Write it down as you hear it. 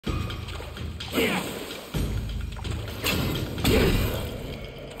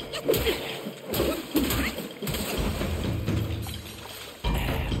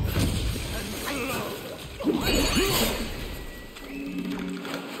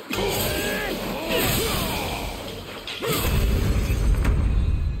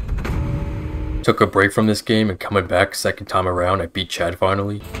Took a break from this game and coming back second time around, I beat Chad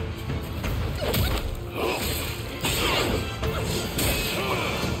finally.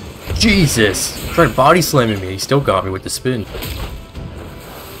 Jesus! Tried body slamming me, he still got me with the spin.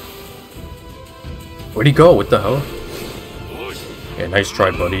 Where'd he go? What the hell? Yeah, nice try,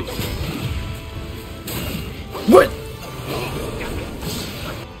 buddy. What?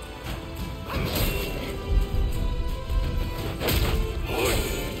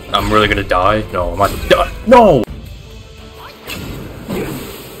 I'm really gonna die? No, I'm not gonna die. No!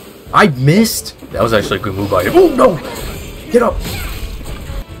 I missed? That was actually a good move by him. Oh, no! Get up!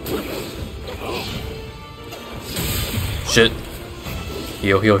 Shit.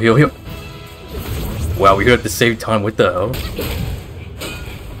 Heal, heal, heal, heal. Wow, we hit at the same time. What the hell?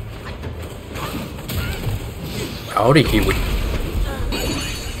 How did he...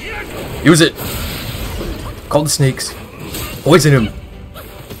 Use it! Call the snakes. Poison him.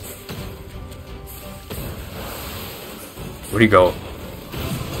 Where'd he go?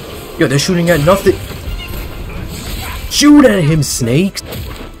 Yo, they're shooting at nothing. Shoot at him, snakes!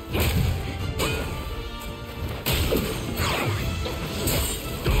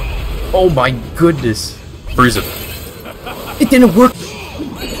 Oh my goodness. Freeze him. It didn't work!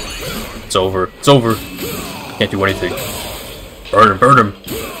 It's over. It's over. Can't do anything. Burn him, burn him.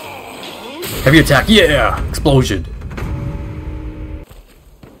 Heavy attack, yeah! Explosion.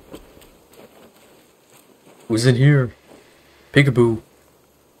 Who's in here? Peekaboo.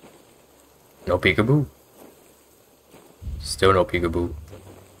 No peekaboo. Still no peekaboo.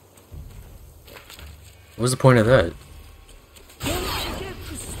 What was the point of that?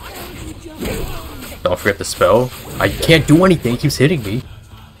 Don't forget the spell. I can't do anything, he keeps hitting me.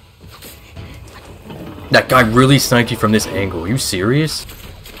 That guy really sniped you from this angle. Are you serious?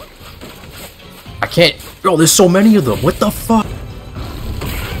 I can't. Bro, there's so many of them. What the fuck?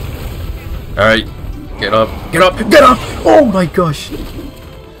 Alright. Get up. Get up. Get up! Oh my gosh.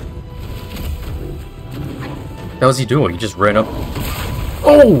 What was he doing? He just ran up.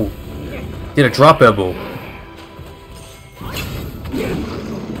 Oh! Did a drop elbow.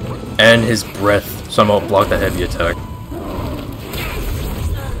 And his breath somehow blocked the heavy attack.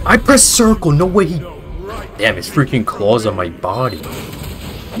 I pressed circle. No way he... Damn, his freaking claws on my body.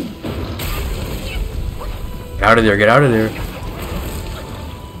 Get out of there. Get out of there.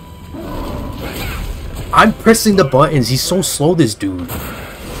 I'm pressing the buttons. He's so slow, this dude.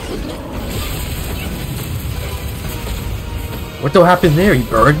 What the hell happened there? He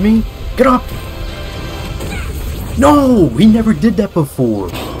burned me? Get up! No! He never did that before.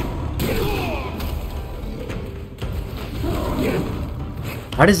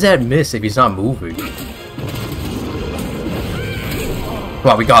 How does that miss if he's not moving?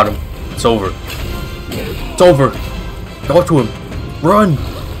 Come on, we got him. It's over. It's over. Go to him. Run!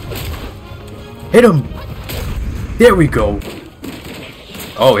 Hit him! There we go.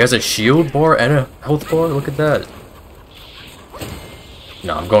 Oh, he has a shield bar and a health bar? Look at that.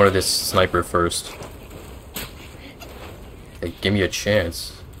 No, I'm going to this sniper first. Hey, give me a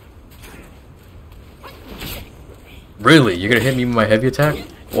chance. Really? You're gonna hit me with my heavy attack?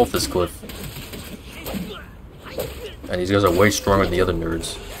 Off this cliff. And these guys are way stronger than the other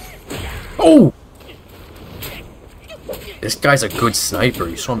nerds. Oh! This guy's a good sniper.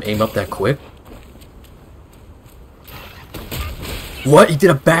 You saw him aim up that quick? What? He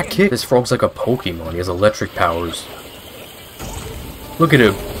did a back kick? This frog's like a Pokemon. He has electric powers. Look at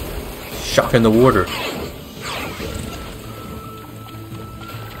him. Shock in the water.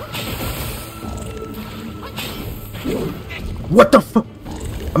 What the fuck?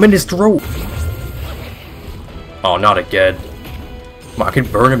 I'm in his throat. Oh, not again. Come on, I can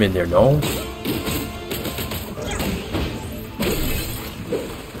burn him in there, no?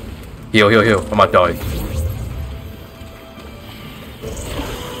 Heal, heal, heal. I'm not dying.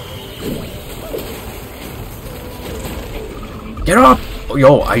 Get up! Oh,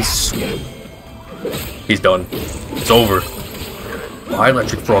 yo, I swear. He's done. It's over. Hi,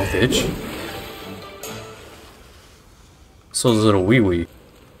 electric frog bitch. So there's a little wee-wee.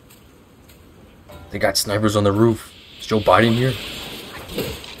 They got snipers on the roof. Is Joe Biden here?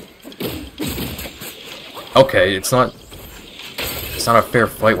 Okay, it's not a fair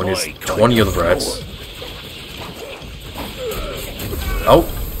fight when there's 20 of the rats. Oh.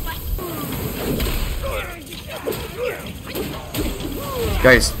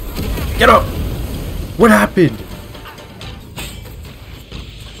 Guys, get up! What happened?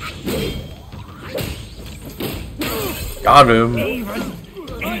 Got him.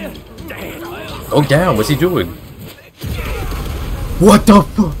 Go down. What's he doing? What the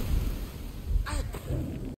fuck?